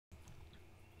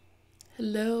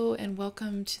Hello and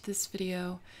welcome to this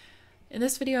video. In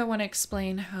this video I want to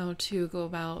explain how to go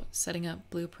about setting up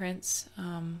blueprints.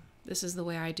 This is the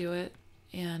way I do it,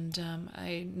 and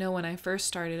I know when I first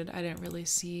started I didn't really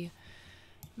see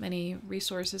many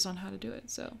resources on how to do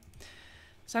it. So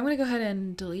I'm going to go ahead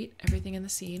and delete everything in the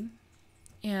scene,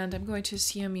 and I'm going to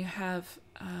assume you have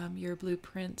your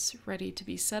blueprints ready to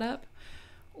be set up,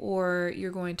 or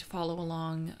you're going to follow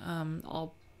along.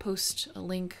 I'll post a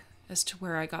link as to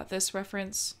where I got this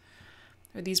reference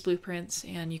or these blueprints,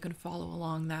 and you can follow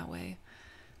along that way.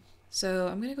 So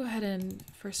I'm going to go ahead and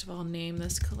first of all name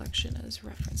this collection as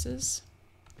references,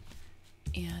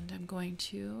 and I'm going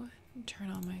to turn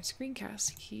on my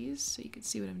screencast keys so you can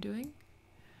see what I'm doing.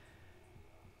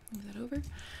 Move that over.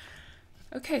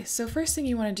 Okay, so first thing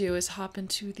you want to do is hop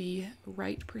into the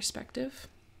right perspective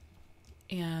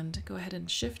and go ahead and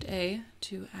Shift A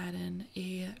to add in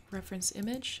a reference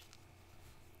image.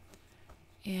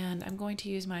 And I'm going to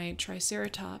use my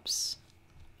Triceratops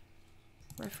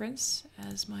reference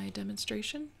as my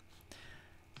demonstration.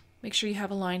 Make sure you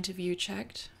have align to view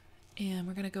checked, and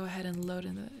we're going to go ahead and load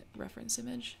in the reference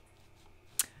image.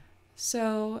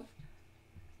 So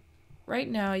right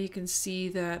now you can see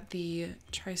that the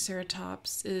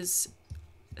Triceratops is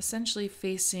essentially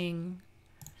facing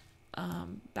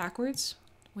backwards.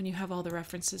 When you have all the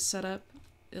references set up,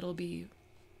 it'll be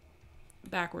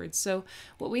backwards. So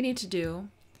what we need to do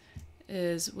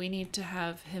is we need to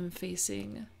have him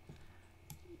facing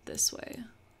this way.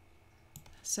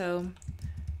 So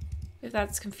if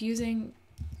that's confusing,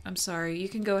 I'm sorry. You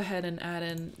can go ahead and add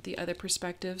in the other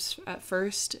perspectives at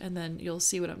first, and then you'll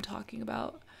see what I'm talking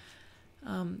about.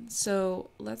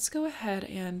 So let's go ahead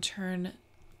and turn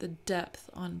the depth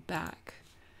on back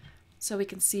so we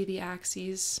can see the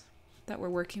axes that we're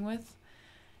working with.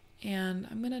 And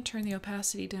I'm going to turn the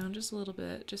opacity down just a little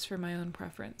bit, just for my own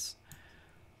preference.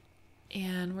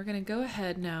 And we're going to go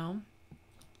ahead now,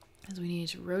 as we need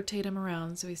to rotate him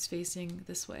around so he's facing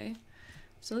this way.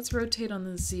 So let's rotate on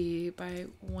the Z by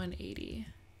 180.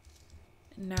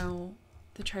 And now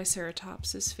the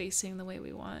Triceratops is facing the way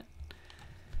we want.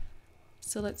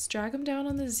 So let's drag him down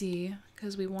on the Z,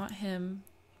 because we want him,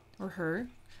 or her,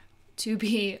 to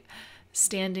be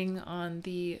standing on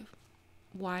the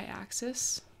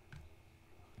Y-axis.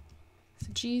 So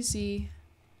GZ,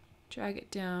 drag it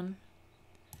down.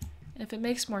 And if it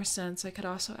makes more sense, I could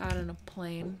also add in a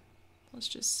plane. Let's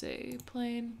just say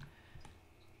plane.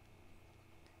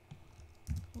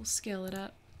 We'll scale it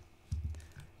up.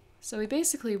 So we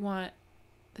basically want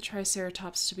the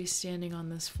Triceratops to be standing on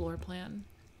this floor plan.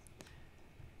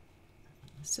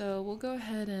 So we'll go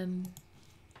ahead and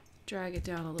drag it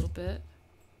down a little bit.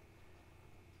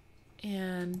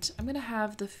 And I'm going to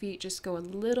have the feet just go a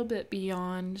little bit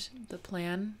beyond the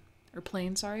plane,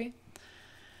 sorry.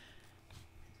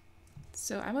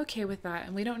 So I'm okay with that,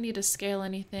 and we don't need to scale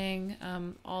anything.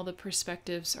 All the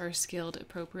perspectives are scaled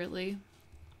appropriately.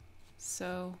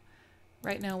 So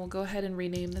right now we'll go ahead and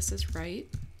rename this as right.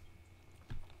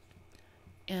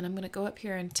 And I'm going to go up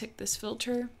here and tick this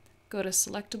filter, go to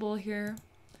selectable here,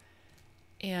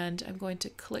 and I'm going to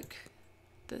click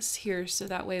this here so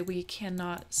that way we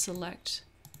cannot select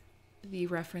the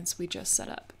reference we just set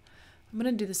up. I'm going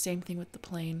to do the same thing with the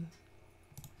plane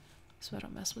so I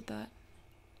don't mess with that.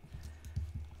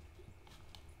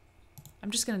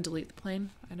 I'm just going to delete the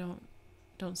plane. I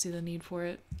don't see the need for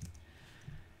it.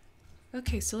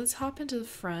 Okay, so let's hop into the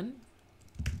front.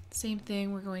 Same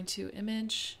thing, we're going to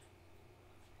image,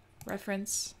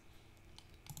 reference.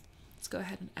 Let's go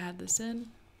ahead and add this in.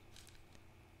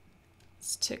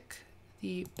 Let's tick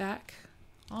the back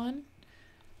on.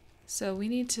 So we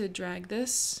need to drag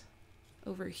this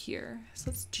over here. So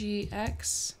let's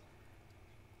GX,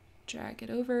 drag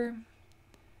it over.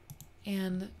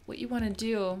 And what you want to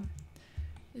do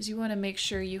is you want to make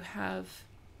sure you have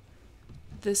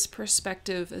this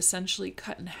perspective essentially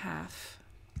cut in half.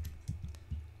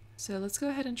 So let's go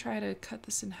ahead and try to cut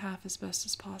this in half as best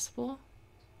as possible.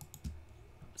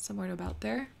 Somewhere to about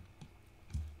there.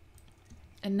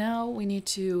 And now we need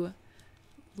to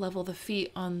level the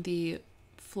feet on the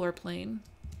floor plane.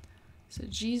 So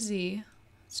GZ,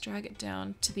 let's drag it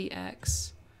down to the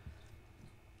X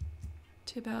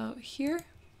to about here.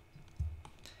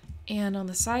 And on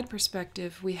the side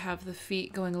perspective, we have the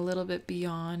feet going a little bit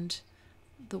beyond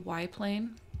the Y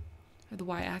plane, or the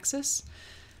Y axis.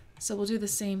 So we'll do the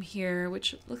same here,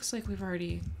 which looks like we've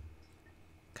already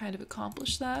kind of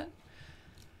accomplished that.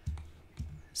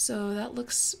 So that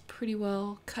looks pretty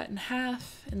well cut in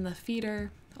half, and the feet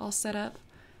are all set up.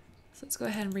 So let's go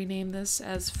ahead and rename this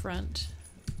as front.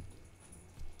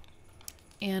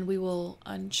 And we will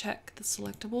uncheck the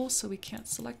selectable so we can't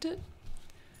select it.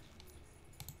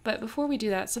 But before we do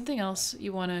that, something else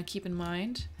you want to keep in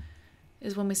mind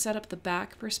is when we set up the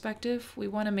back perspective, we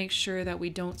want to make sure that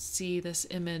we don't see this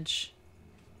image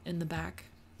in the back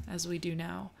as we do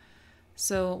now.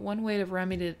 So one way to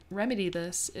remedy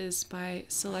this is by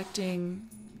selecting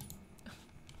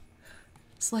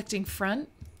front,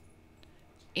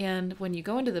 and when you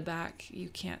go into the back, you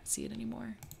can't see it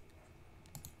anymore.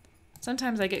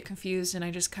 Sometimes I get confused and I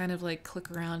just kind of like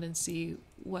click around and see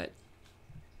what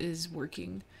is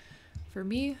working for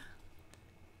me.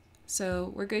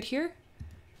 So we're good here.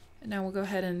 And now we'll go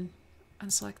ahead and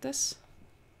unselect this.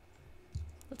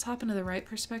 Let's hop into the right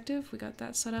perspective. We got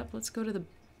that set up. Let's go to the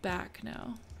back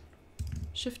now.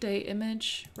 Shift A,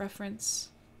 image, reference.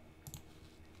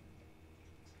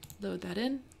 Load that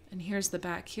in. And here's the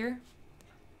back here.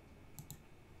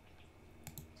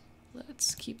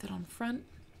 Let's keep that on front.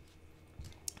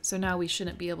 So now we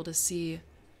shouldn't be able to see,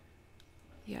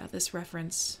 yeah, this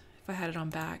reference. If I had it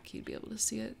on back, you'd be able to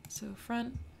see it. So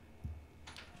front.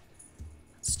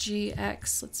 Let's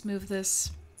GX. Let's move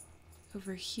this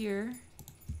over here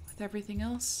with everything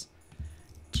else.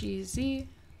 GZ.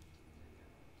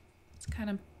 Let's kind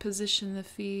of position the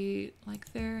feet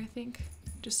like there, I think.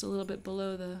 Just a little bit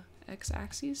below the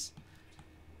X-axis.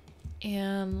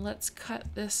 And let's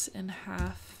cut this in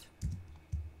half.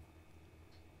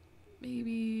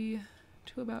 Maybe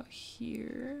to about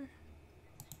here.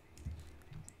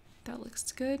 That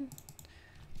looks good.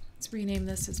 Let's rename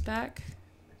this as back.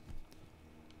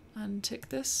 Untick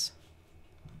this.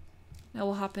 Now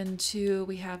we'll hop into,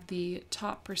 we have the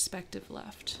top perspective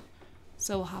left.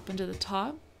 So we'll hop into the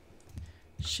top,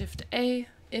 Shift A,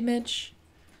 image,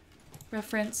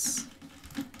 reference,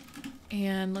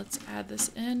 and let's add this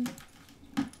in.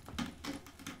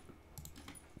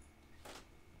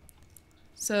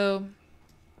 So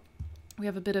we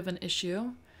have a bit of an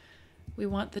issue. We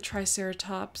want the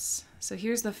Triceratops. So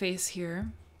here's the face here,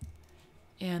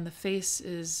 and the face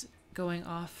is going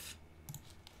off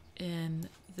in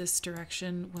this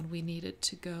direction when we need it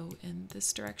to go in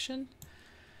this direction.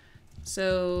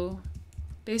 So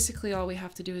basically all we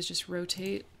have to do is just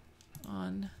rotate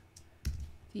on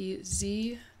the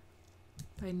Z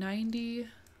by 90.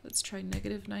 Let's try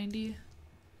 -90,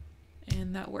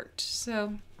 and that worked.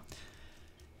 So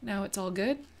now it's all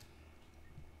good.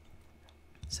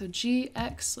 So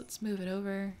GX, let's move it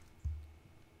over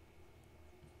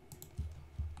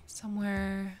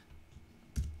somewhere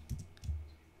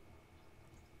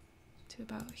to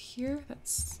about here.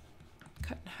 That's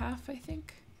cut in half, I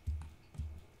think.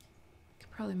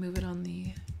 Could probably move it on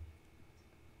the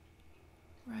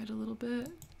right a little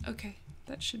bit. Okay,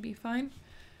 that should be fine.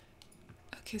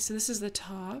 Okay, so this is the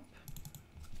top.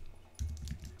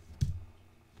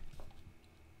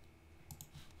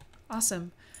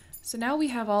 Awesome. So now we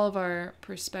have all of our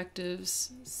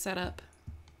perspectives set up.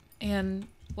 And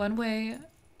one way,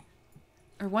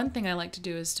 or one thing I like to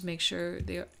do is to make sure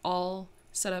they're all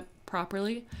set up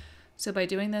properly. So by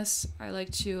doing this, I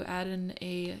like to add in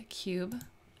a cube.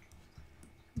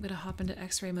 I'm gonna hop into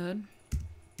X-ray mode.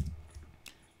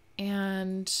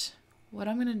 And what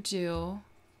I'm gonna do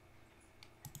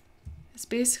is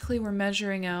basically we're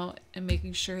measuring out and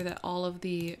making sure that all of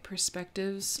the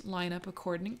perspectives line up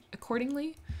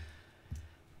accordingly.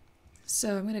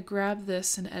 So I'm gonna grab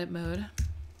this in edit mode,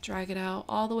 drag it out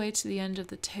all the way to the end of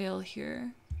the tail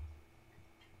here.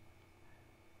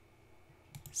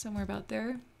 Somewhere about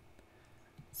there.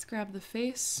 Let's grab the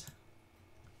face,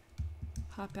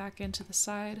 hop back into the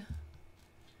side,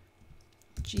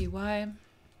 GY.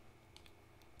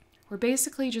 We're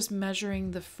basically just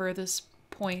measuring the furthest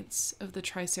points of the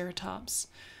Triceratops.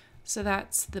 So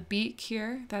that's the beak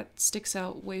here, that sticks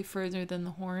out way further than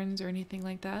the horns or anything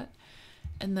like that.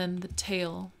 And then the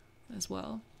tail as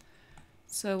well.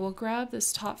 So we'll grab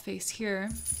this top face here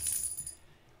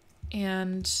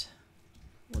and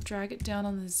we'll drag it down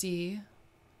on the Z.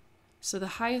 So the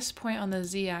highest point on the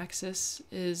Z-axis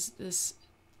is this,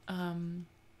 I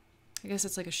guess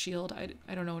it's like a shield.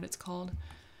 I don't know what it's called.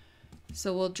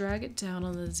 So we'll drag it down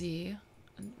on the Z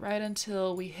right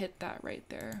until we hit that right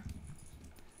there.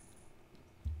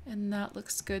 And that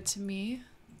looks good to me.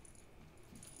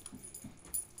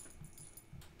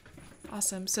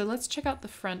 Awesome. So let's check out the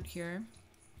front here.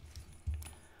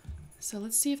 So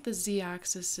let's see if the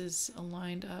Z-axis is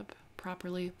aligned up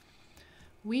properly.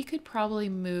 We could probably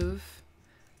move.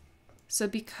 So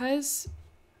because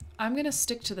I'm going to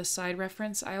stick to the side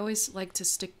reference, I always like to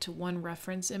stick to one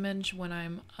reference image when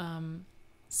I'm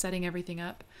setting everything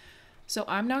up. So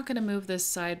I'm not going to move this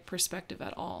side perspective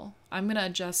at all. I'm going to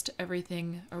adjust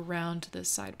everything around this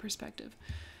side perspective.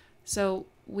 So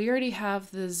we already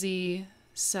have the Z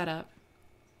set up.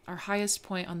 our highest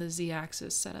point on the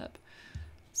Z-axis setup.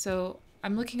 So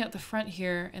I'm looking at the front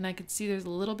here and I can see there's a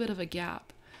little bit of a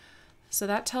gap. So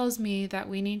that tells me that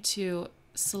we need to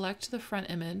select the front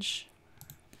image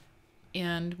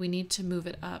and we need to move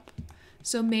it up.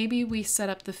 So maybe we set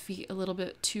up the feet a little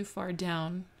bit too far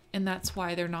down and that's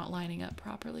why they're not lining up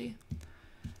properly.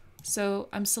 So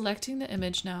I'm selecting the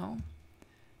image now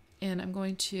and I'm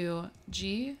going to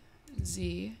G,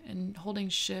 Z, and holding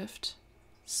Shift,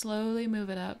 slowly move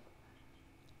it up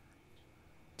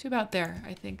to about there.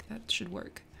 I think that should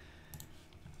work.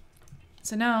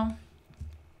 So now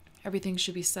everything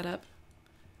should be set up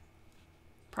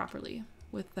properly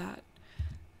with that.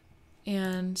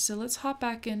 And so let's hop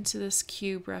back into this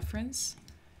cube reference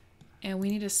and we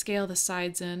need to scale the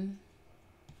sides in.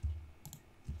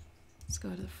 Let's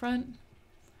go to the front,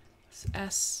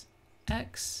 S,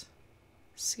 X,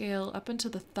 scale up into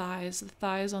the thighs. The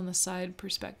thighs on the side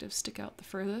perspective stick out the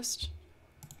furthest.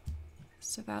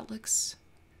 So that looks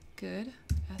good.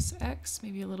 SX,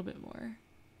 maybe a little bit more.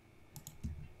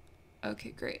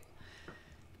 Okay, great.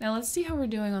 Now let's see how we're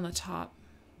doing on the top.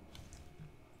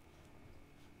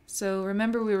 So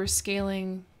remember we were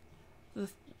scaling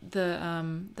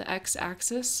the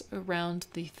x-axis around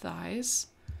the thighs.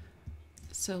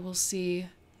 So we'll see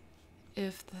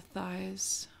if the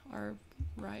thighs are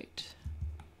right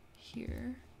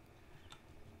here.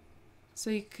 So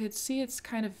you could see it's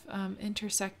kind of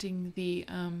intersecting the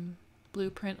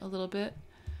blueprint a little bit,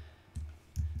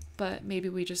 but maybe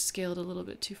we just scaled a little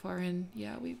bit too far in.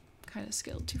 Yeah, we kind of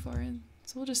scaled too far in.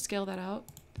 So we'll just scale that out.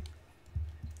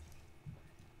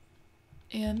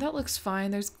 And that looks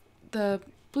fine. The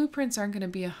blueprints aren't going to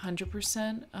be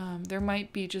 100%. There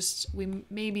might be just, we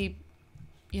maybe,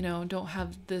 you know, don't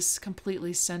have this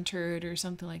completely centered or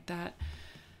something like that.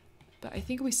 But I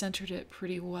think we centered it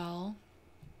pretty well.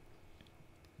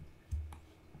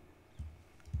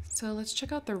 So let's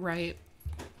check out the right.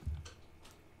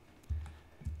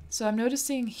 So I'm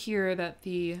noticing here that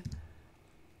the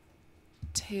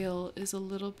tail is a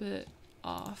little bit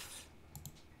off.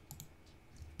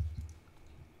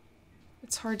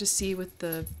 It's hard to see with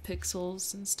the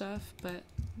pixels and stuff, but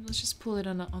let's just pull it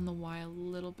on the Y a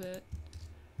little bit.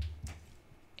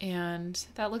 And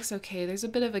that looks okay. There's a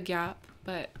bit of a gap,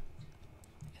 but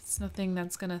it's nothing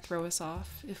that's gonna throw us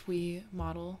off if we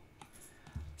model.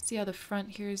 See how the front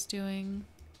here is doing.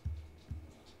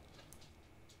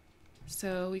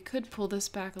 So we could pull this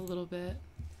back a little bit.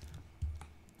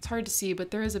 It's hard to see,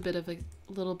 but there is a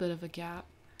little bit of a gap.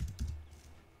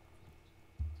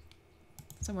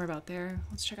 Somewhere about there.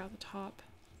 Let's check out the top.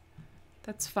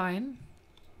 That's fine.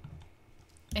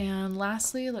 And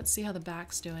lastly, let's see how the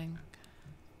back's doing.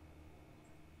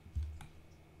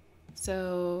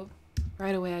 So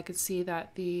right away I could see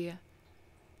that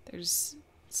there's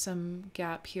some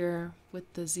gap here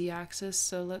with the Z-axis.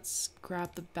 So let's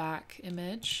grab the back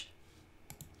image.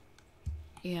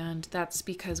 And that's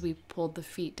because we pulled the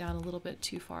feet down a little bit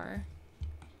too far.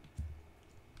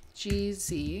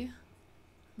 GZ,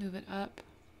 move it up.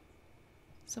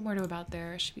 Somewhere to about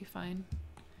there should be fine.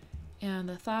 And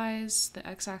the thighs, the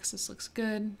x-axis looks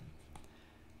good.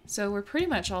 So we're pretty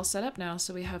much all set up now.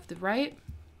 So we have the right,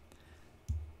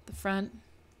 the front,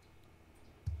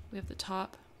 we have the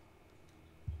top,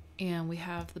 and we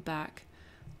have the back.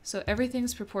 So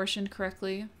everything's proportioned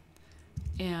correctly,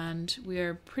 and we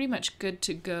are pretty much good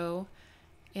to go.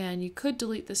 And you could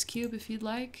delete this cube if you'd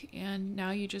like, and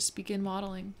now you just begin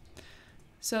modeling.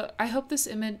 So I hope this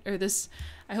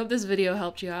video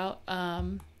helped you out.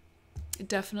 It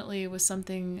definitely was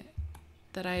something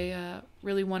that I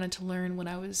really wanted to learn when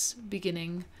I was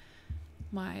beginning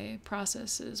my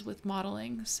processes with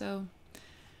modeling. So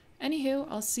anywho,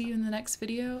 I'll see you in the next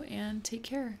video and take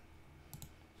care.